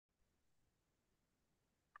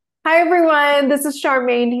Hi everyone, this is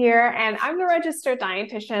Charmaine here, and I'm the registered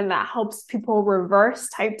dietitian that helps people reverse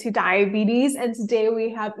type 2 diabetes. And today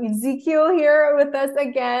we have Ezekiel here with us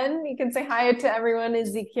again. You can say hi to everyone,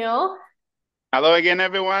 Ezekiel. Hello again,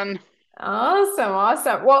 everyone. Awesome,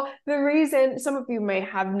 awesome. Well, the reason some of you may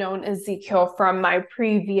have known Ezekiel from my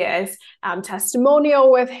previous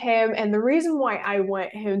testimonial with him, and the reason why I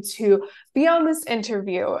want him to be on this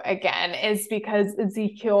interview again is because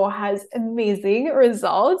Ezekiel has amazing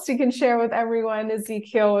results. You can share with everyone,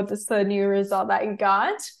 Ezekiel, what is the new result that you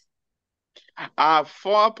got?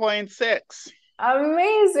 4.6.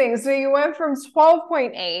 Amazing. So you went from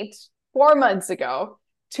 12.8 4 months ago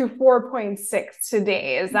to 4.6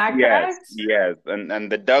 today. Is that Yes, correct? yes, and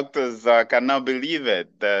the doctors cannot believe it.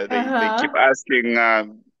 They keep Uh-huh. asking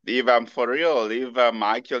if I'm for real, if I'm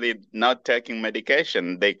actually not taking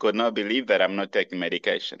medication. They could not believe that I'm not taking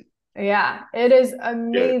medication. Yeah, it is Yes.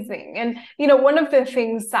 amazing. And, one of the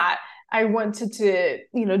things that I wanted to,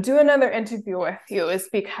 do another interview with you is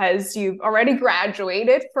because you've already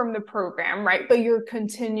graduated from the program, right? But you're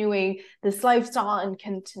continuing this lifestyle and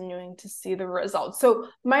continuing to see the results. So,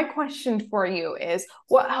 my question for you is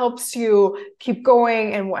what helps you keep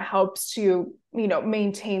going and what helps you,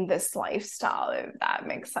 maintain this lifestyle, if that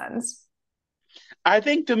makes sense? I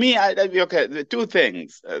think to me, okay, the two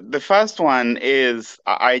things. The first one is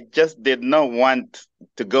I just did not want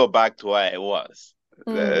to go back to where I was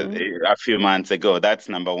Mm. a few months ago. That's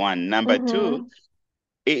number one. Number two, Mm-hmm.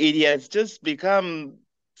 it has just become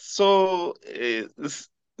so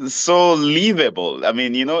so livable. I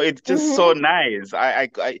mean, it's just so Mm-hmm. nice.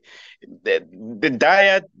 The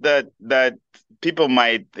diet that people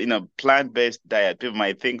might, plant-based diet, people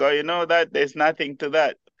might think, oh, that there's nothing to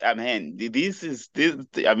that. I mean, this is this.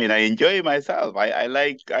 I mean, I enjoy myself. I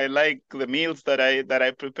like the meals that I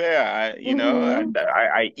prepare. Mm-hmm. And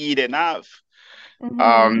I eat enough.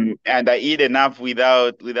 Mm-hmm. And I eat enough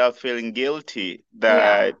without feeling guilty Yeah.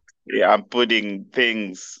 that yeah, I'm putting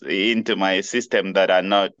things into my system that are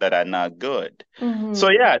not good. So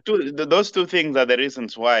Mm-hmm. yeah, those two things are the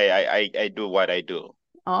reasons why I do what I do.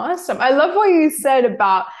 Awesome. I love what you said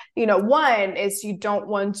about, one is you don't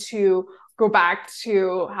want to go back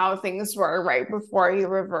to how things were right before you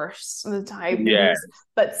reverse the Yeah. diabetes.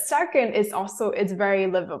 But second is also it's very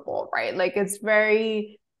livable, right? Like it's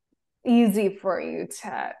very easy for you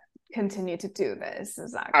to continue to do this.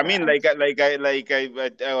 Is that I mean,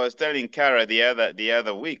 correct? I was telling Kara the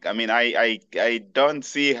other week. I mean, I don't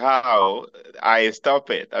see how I stop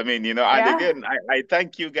it. I mean, and Yeah. again, I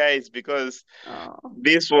thank you guys because Oh.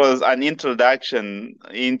 this was an introduction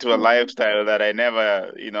into a Mhm. lifestyle that I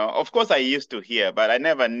never, of course I used to hear, but I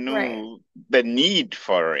never Right. knew the need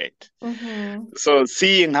for it. Mm-hmm. So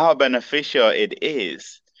seeing how beneficial it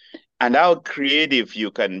is and how creative you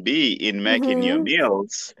can be in making your Mm-hmm.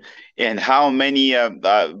 meals and how many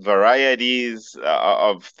varieties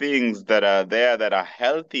of things that are there that are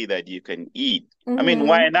healthy that you can eat. I mean,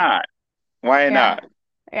 why Mm-hmm. not? Why Yeah. not?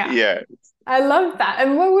 Yeah. Yeah. I love that.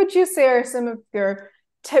 And what would you say are some of your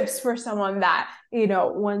tips for someone that,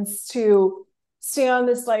 wants to stay on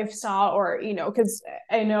this lifestyle or, because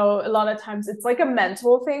I know a lot of times it's like a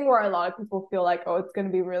mental thing where a lot of people feel like, oh, it's going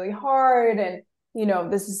to be really hard and,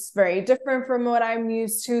 this is very different from what I'm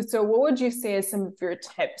used to. So what would you say is some of your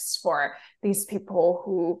tips for these people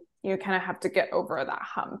who, kind of have to get over that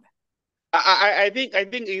hump? I think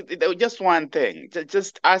just one thing.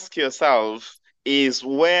 Just ask yourself: is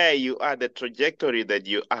where you are, the trajectory that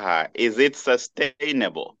you are, is it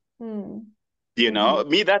sustainable? Mm. Mm-hmm.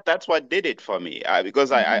 Me, that's what did it for me.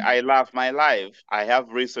 Because I love my life. I have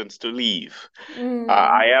reasons to live. Mm-hmm.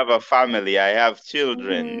 I have a family. I have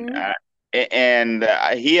children. Mm-hmm. And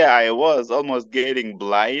here I was almost getting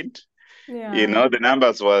blind. Yeah. The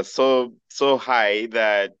numbers were so high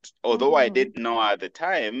that although I Mm-hmm. didn't know at the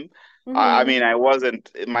time, I Mm-hmm. mean I wasn't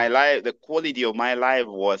my life, the quality of my life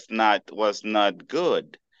was not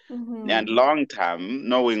good. And Mm-hmm. long term,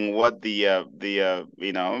 knowing what the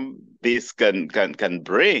this can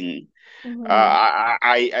bring, Mm-hmm.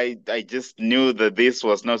 I just knew that this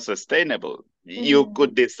was not sustainable. You Mm-hmm.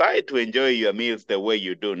 could decide to enjoy your meals the way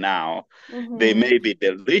you do now. They Mm-hmm. may be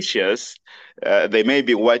delicious, they may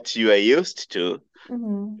be what you are used to,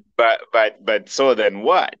 Mm-hmm. but so then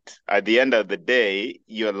what? At the end of the day,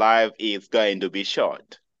 your life is going to be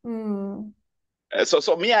short. Mm.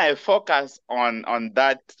 So me, I focus on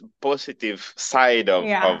that positive side of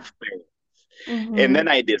Yeah. things. And Mm-hmm. then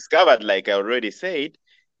I discovered, like I already said,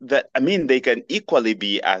 that I mean they can equally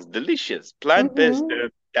be as delicious. Plant-based Mm-hmm.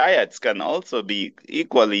 diets can also be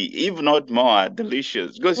equally, if not more,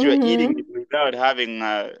 delicious because you're eating Mm-hmm. without having,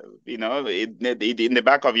 in the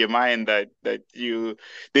back of your mind that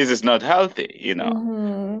this is not healthy,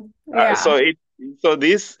 Uh, Yeah. so it, so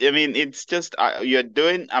this, I mean, it's just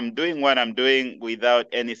I'm doing what I'm doing without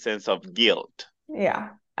any sense of guilt. Yeah,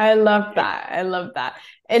 I love that. I love that.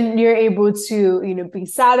 And you're able to, be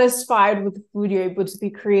satisfied with the food. You're able to be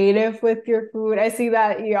creative with your food. I see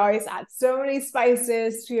that you always add so many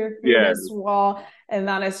spices to your food Yeah. as well. And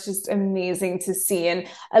that is just amazing to see. And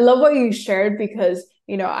I love what you shared because,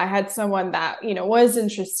 I had someone that, was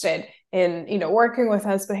interested in, working with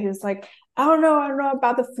us, but he was like, I don't know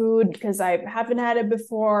about the food because I haven't had it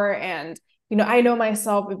before. And I know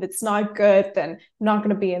myself, if it's not good, then I'm not going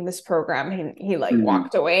to be in this program. He like Mhm.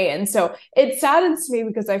 walked away. And so it saddens me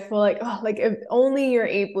because I feel like, oh, like if only you're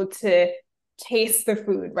able to taste the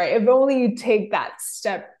food, right? If only you take that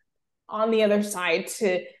step on the other side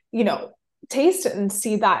to, you know, taste it and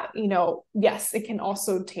see that, yes, it can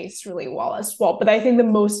also taste really well as well. But I think the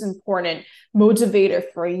most important motivator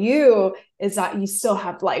for you is that you still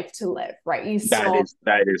have life to live, right? You still.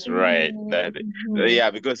 That is right. Mm-hmm. Yeah,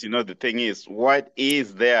 because the thing is, what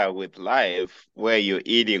is there with life where you're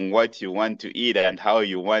eating what you want to eat and how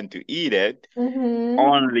you want to eat it, Mm-hmm.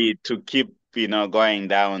 only to keep, going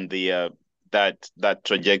down the that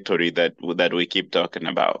trajectory that we keep talking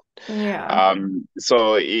about. Yeah.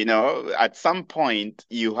 So, at some point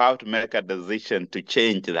you have to make a decision to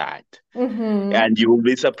change that. Mm-hmm. And you will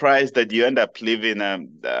be surprised that you end up living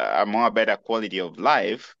a more better quality of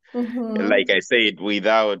life, Mm-hmm. like I said,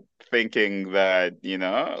 without thinking that,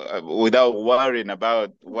 without worrying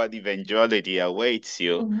about what eventuality awaits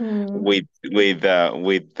you Mm-hmm.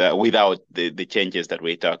 without the changes that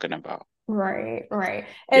we're talking about. Right, right.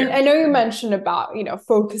 And I Yes. know you mentioned about,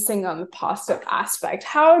 focusing on the positive aspect.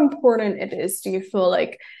 How important it is, do you feel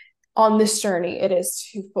like on this journey it is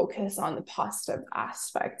to focus on the positive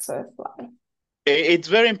aspects of life? It's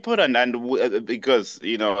very important, and because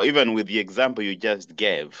even with the example you just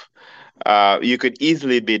gave, you could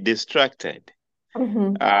easily be distracted.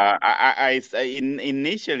 Mm-hmm.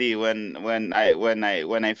 Initially when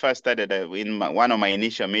I first started in one of my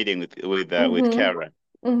initial meeting with Mm-hmm. Karen,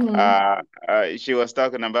 Mm-hmm. she was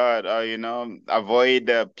talking about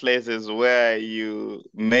avoid places where you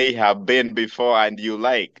may have been before and you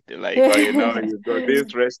liked, like, you go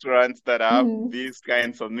these restaurants that have Mm-hmm. these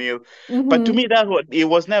kinds of meals. But to Mm-hmm. me, it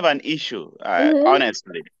was never an issue, Mm-hmm.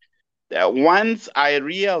 honestly. Once I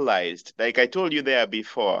realized, like I told you there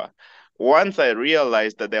before, once I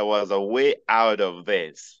realized that there was a way out of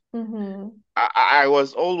this, Mm-hmm. I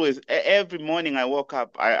was always, every morning I woke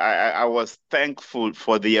up, I was thankful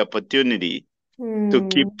for the opportunity to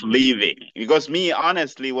keep Mm-hmm. living. Because me,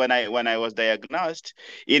 honestly, when I was diagnosed,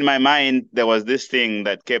 in my mind there was this thing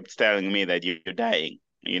that kept telling me that you're dying.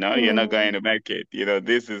 You're not going to make it.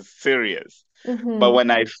 This is serious. But Mm-hmm.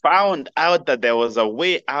 when I found out that there was a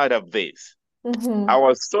way out of this, I Mm-hmm.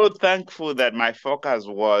 was so thankful that my focus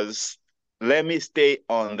was, let me stay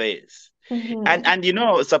on this. And Mm-hmm.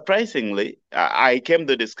 and surprisingly, I came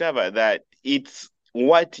to discover that it's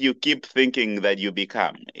what you keep thinking that you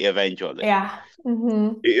become eventually. Yeah.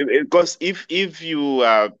 Mm-hmm. Because if you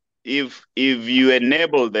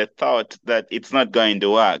enable the thought that it's not going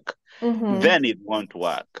to work, Mm-hmm. then it won't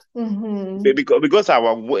work. Mm-hmm. Because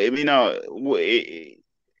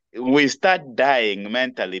we start dying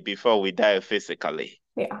mentally before we die physically,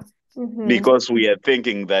 Yeah. Mm-hmm. because we are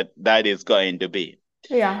thinking that that is going to be.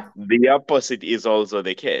 Yeah. The opposite is also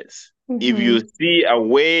the case. If you Mm-hmm. see a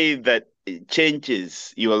way that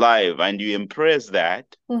changes your life and you embrace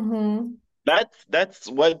that, Mm-hmm. that's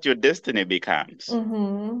what your destiny becomes.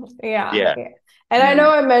 Mm-hmm. Yeah. Yeah. Yeah. And I know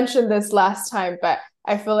Mm. I mentioned this last time, but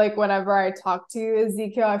I feel like whenever I talk to you,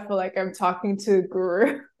 Ezekiel, I feel like I'm talking to a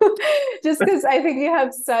guru. Just because I think you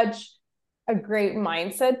have such a great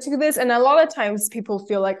mindset to this. And a lot of times people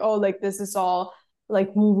feel like, oh, like this is all like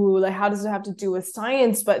woo woo. Like, how does it have to do with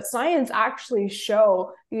science? But science actually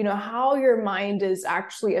show, how your mind is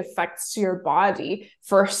actually affects your body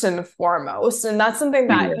first and foremost. And that's something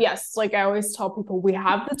that, Yeah. yes, like I always tell people, we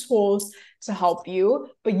have the tools to help you,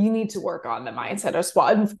 but you need to work on the mindset as well.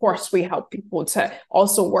 And of course, we help people to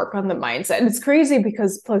also work on the mindset. And it's crazy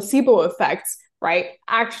because placebo effects, right,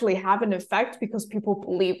 actually have an effect because people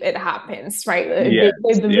believe it happens, right? They Yes.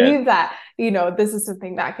 Yes. believe that, this is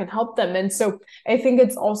something that can help them. And so I think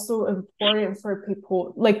it's also important for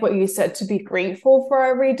people, like what you said, to be grateful for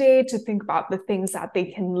every day, to think about the things that they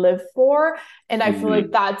can live for. And I feel like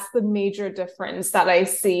Mhm. that's the major difference that I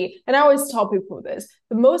see. And I always tell people this,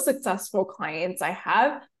 the most successful clients I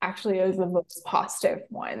have actually are the most positive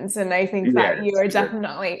ones. And I think that you Yes. are Yes.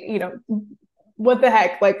 definitely, what the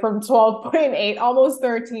heck, like from 12.8, almost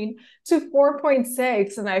 13 to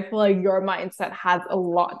 4.6. And I feel like your mindset has a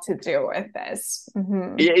lot to do with this.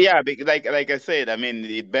 Mm-hmm. Yeah, like I said, I mean,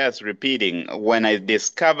 it bears repeating. When I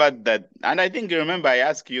discovered that, and I think you remember I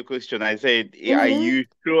asked you a question. I said, "Are Mm-hmm. you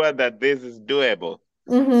sure that this is doable?"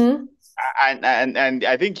 Mm-hmm. And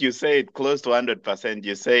I think you said close to 100%.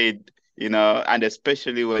 You said, and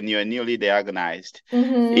especially when you're newly diagnosed,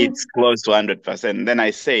 Mm-hmm. it's close to 100%. Then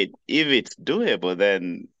I said, if it's doable, Yeah.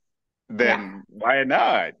 then why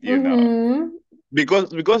not? Mm-hmm.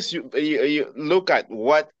 Because you look at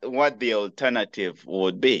what the alternative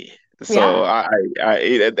would be. So Yeah.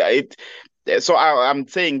 I so I'm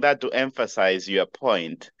saying that to emphasize your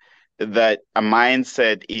point that a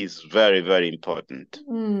mindset is very, very important.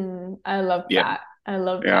 I love Yeah, that. I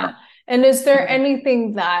love yeah. that. And is there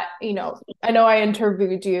anything that, I know I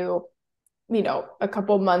interviewed you, a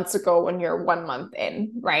couple months ago when you're 1 month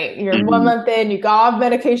in, right? You're one Mhm. month in, you got off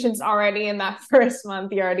medications already in that first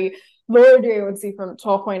month, you already lowered your A1C from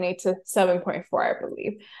 12.8 to 7.4, I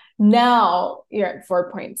believe. Now you're at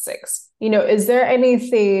 4.6. Is there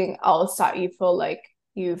anything else that you feel like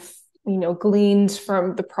you've, gleaned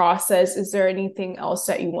from the process? Is there anything else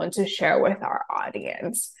that you want to share with our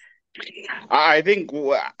audience? I think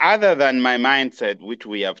other than my mindset, which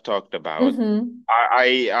we have talked about, Mm-hmm.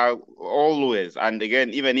 I always, and again,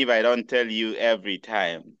 even if I don't tell you every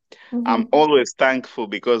time, I'm Mm-hmm. always thankful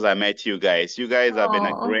because I met you guys. You guys have been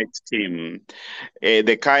a Oh. great team.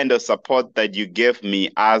 The kind of support that you gave me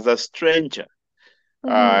as a stranger.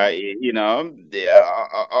 Mm-hmm.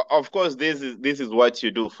 Of course, this is what you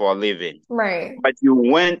do for a living. Right. But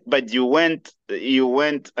you went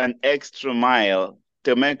an extra mile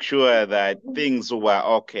to make sure that things were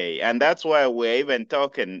okay. And that's why we're even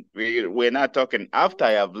talking, we're not talking after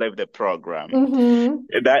I have left the program. Mm-hmm.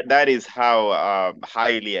 That is how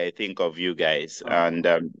highly I think of you guys, Oh.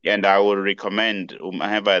 and I would recommend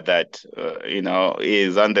whomever that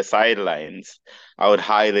is on the sidelines. I would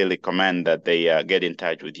highly recommend that they get in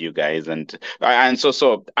touch with you guys, and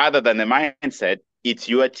so other than the mindset, it's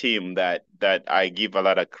your team that I give a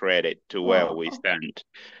lot of credit to where we Oh. stand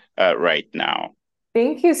right now.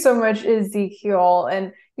 Thank you so much, Ezekiel.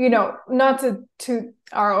 And, not to toot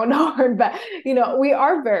our own horn, but, we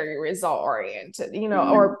are very result oriented,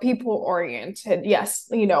 Mhm. or people oriented. Yes,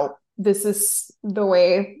 this is the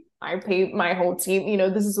way I pay my whole team,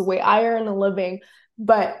 this is the way I earn a living.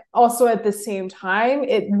 But also at the same time,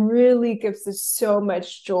 it really gives us so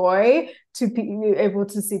much joy to be able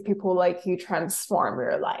to see people like you transform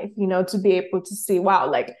your life, to be able to see, wow,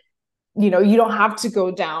 like, you don't have to go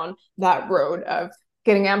down that road of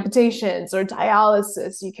getting amputations or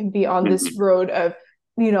dialysis. You can be on this Mhm. road of,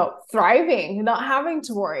 thriving, not having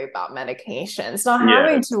to worry about medications, not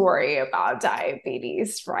having to Yes, worry about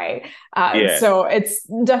diabetes, right? yes. So it's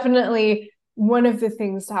definitely one of the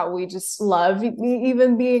things that we just love,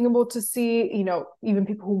 even being able to see, even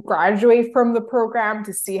people who graduate from the program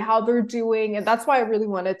to see how they're doing. And that's why I really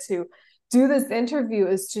wanted to do this interview,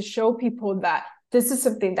 is to show people that this is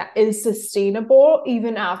something that is sustainable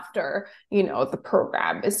even after, the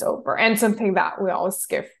program is over, and something that we always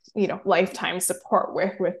give, lifetime support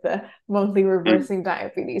with the monthly Mm. reversing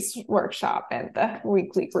diabetes workshop and the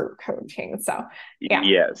weekly group coaching. So yeah.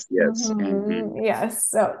 Yes, yes. Yes.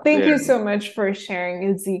 So thank you Yeah. so much for sharing,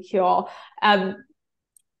 Ezekiel. Um,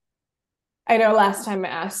 I know last time I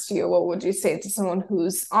asked you, what would you say to someone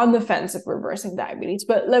who's on the fence of reversing diabetes?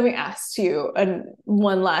 But let me ask you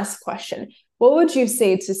one last question. What would you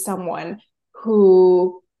say to someone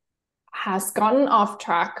who has gotten off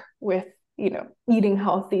track with, eating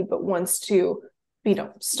healthy, but wants to,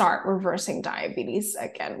 start reversing diabetes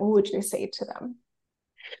again? What would you say to them?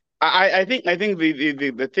 I think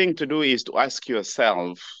the thing to do is to ask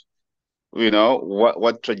yourself,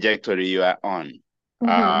 what trajectory you are on,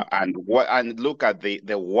 Mm-hmm. and look at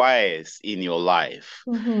the whys in your life.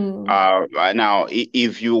 Mm-hmm. Now,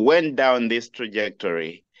 if you went down this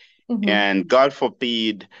trajectory Mm-hmm. and God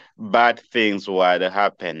forbid bad things were to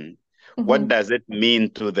happen, what Mm-hmm. does it mean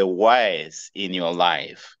to the whys in your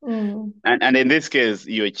life? And in this case,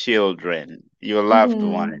 your children, your loved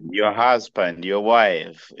Mm-hmm. one, your husband, your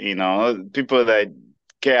wife, people that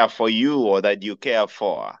care for you or that you care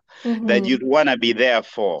for, that Mm-hmm. you'd want to be there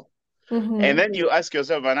for. And Mm-hmm. then you ask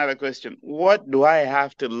yourself another question: what do I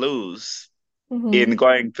have to lose Mm-hmm. in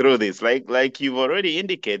going through this? Like you've already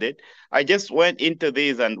indicated, I just went into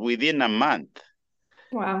this, and within a month,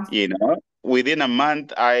 Wow. you know, within a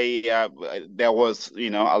month, I there was,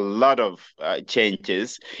 a lot of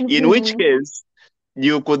changes. In which Mm-hmm. case,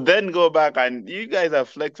 you could then go back, and you guys are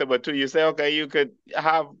flexible too. You say, okay, you could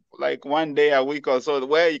have like 1 day a week or so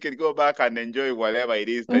where you can go back and enjoy whatever it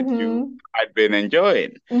is that you Mm-hmm. had been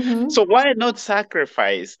enjoying. Mm-hmm. So why not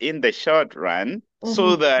sacrifice in the short run so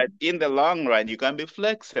Mm-hmm. that in the long run you can be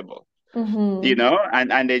flexible?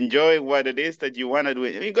 Mm-hmm. And enjoy what it is that you want to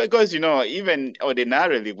do. Because, even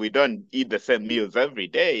ordinarily, we don't eat the same meals every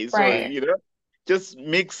day. So, Right. just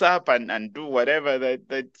mix up and do whatever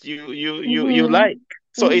that you Mm-hmm. like.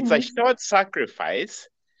 So it's a Mm-hmm.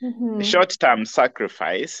 Mm-hmm. short-term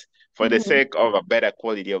sacrifice for the Mm-hmm. sake of a better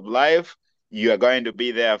quality of life. You are going to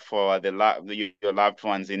be there for your loved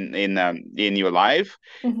ones in your life,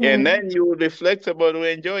 and Mm-hmm. then you will be flexible to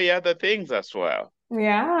enjoy other things as well.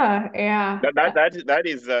 Yeah, yeah. That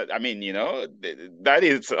is, I mean, that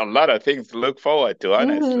is a lot of things to look forward to,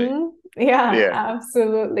 honestly. Mm-hmm. Yeah, Yeah,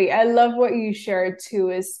 absolutely. I love what you shared too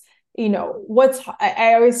is,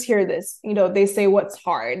 I always hear this, they say what's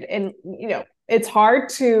hard and, it's hard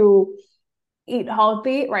to eat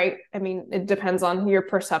healthy, right? I mean, it depends on your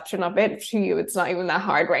perception of it. To you, it's not even that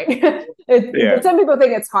hard, right? yeah, But some people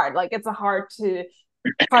think it's hard. Like it's a hard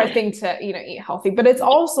thing to eat healthy, but it's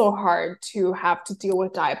also hard to have to deal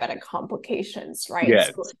with diabetic complications, right?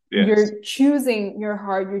 yes, So yes. you're choosing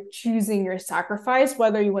your sacrifice,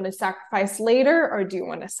 whether you want to sacrifice later or do you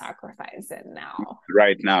want to sacrifice it now.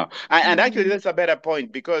 Right now. And actually, Mm-hmm. that's a better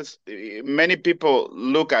point because many people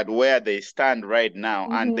look at where they stand right now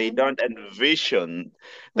and they Mm-hmm. don't envision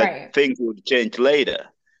that Right. things would change later.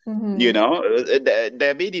 Mm-hmm.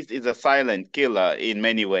 Diabetes is a silent killer in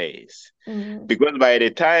many ways Mm-hmm. because by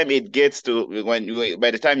the time you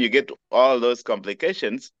get to all those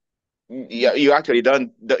complications, you actually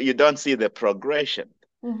don't see the progression.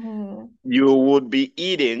 Mm-hmm. You would be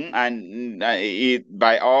eating and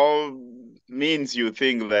by all means you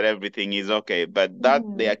think that everything is okay, but that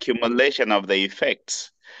the Mm-hmm. accumulation of the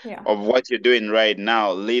effects Yeah. of what you're doing right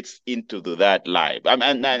now leads into that life.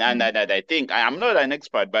 Mm-hmm. And I think I'm not an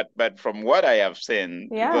expert, but from what I have seen,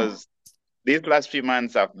 Yeah. because these last few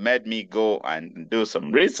months have made me go and do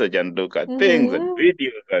some research and look at things and Mm-hmm.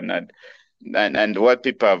 videos and what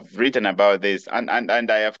people have written about this, and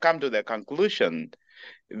I have come to the conclusion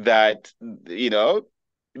that you know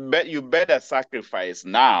you better sacrifice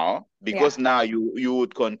now Yeah. because now you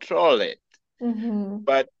would control it. Mm-hmm.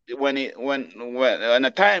 But when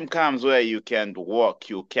a time comes where you can't walk,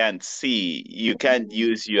 you can't see, you can't Mm-hmm.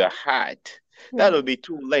 use your heart, Yeah. that'll be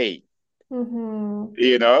too late.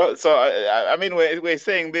 Mm-hmm. So I mean, we're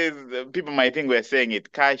saying this. People might think we're saying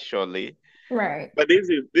it casually, Right. but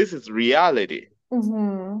this is reality.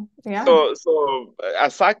 Mm-hmm. Yeah. So a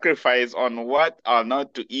sacrifice on what or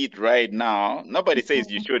not to eat right now. Nobody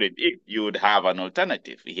says you Mm-hmm. shouldn't eat. You would have an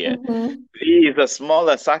alternative here. Mm-hmm. It is a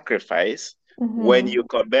smaller sacrifice when Mm-hmm. you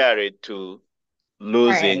compare it to Right.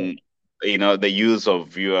 losing, the use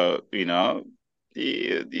of your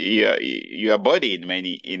body in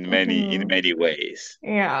Mm-hmm. many ways.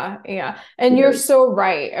 Yeah. Yeah. And you're Yes. so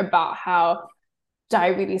right about how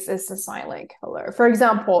diabetes is a silent killer. For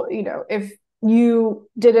example, if you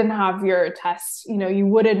didn't have your test, you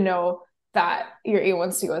wouldn't know that your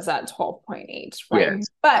A1C was at 12.8, right? Yes.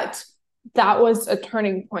 But that was a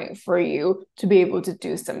turning point for you to be able to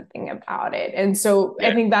do something about it. And so I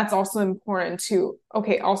Yeah. think that's also important to,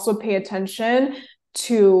 okay, also pay attention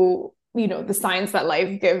to the signs that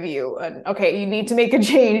life give you, and okay, you need to make a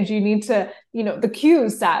change, you need to the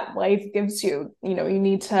cues that life gives you, you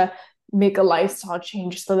need to make a lifestyle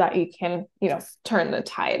change so that you can, turn the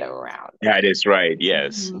tide around. That is right.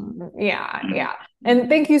 Yes. Mhm. Yeah, Mhm. yeah. And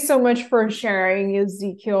thank you so much for sharing,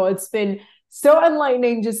 Ezekiel. It's been so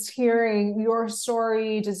enlightening just hearing your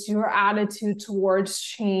story, just your attitude towards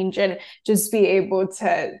change, and just be able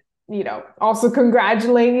to, also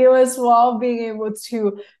congratulate you as well, being able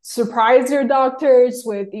to surprise your doctors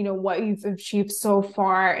with, what you've achieved so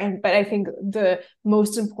far. But I think the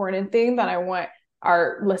most important thing that I want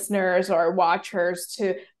our listeners or watchers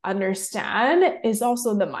to understand is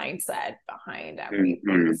also the mindset behind everything.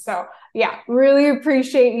 Mhm. So, yeah, really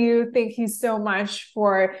appreciate you. Thank you so much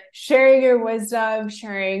for sharing your wisdom,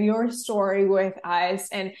 sharing your story with us.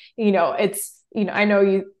 And, I know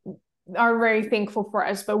you are very thankful for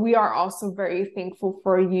us, but we are also very thankful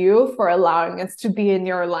for you for allowing us to be in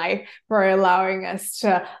your life, for allowing us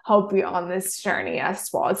to help you on this journey as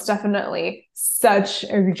well. It's definitely such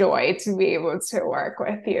a joy to be able to work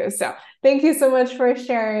with you. So thank you so much for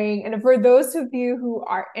sharing. And for those of you who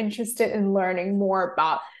are interested in learning more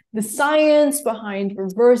about the science behind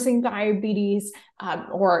reversing diabetes,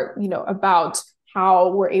 or about how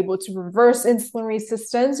we're able to reverse insulin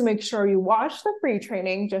resistance. Make sure you watch the free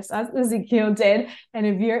training, just as Ezekiel did. And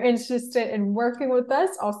if you're interested in working with us,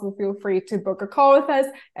 also feel free to book a call with us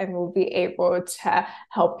and we'll be able to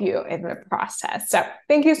help you in the process. So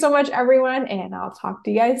thank you so much, everyone. And I'll talk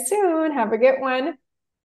to you guys soon. Have a good one.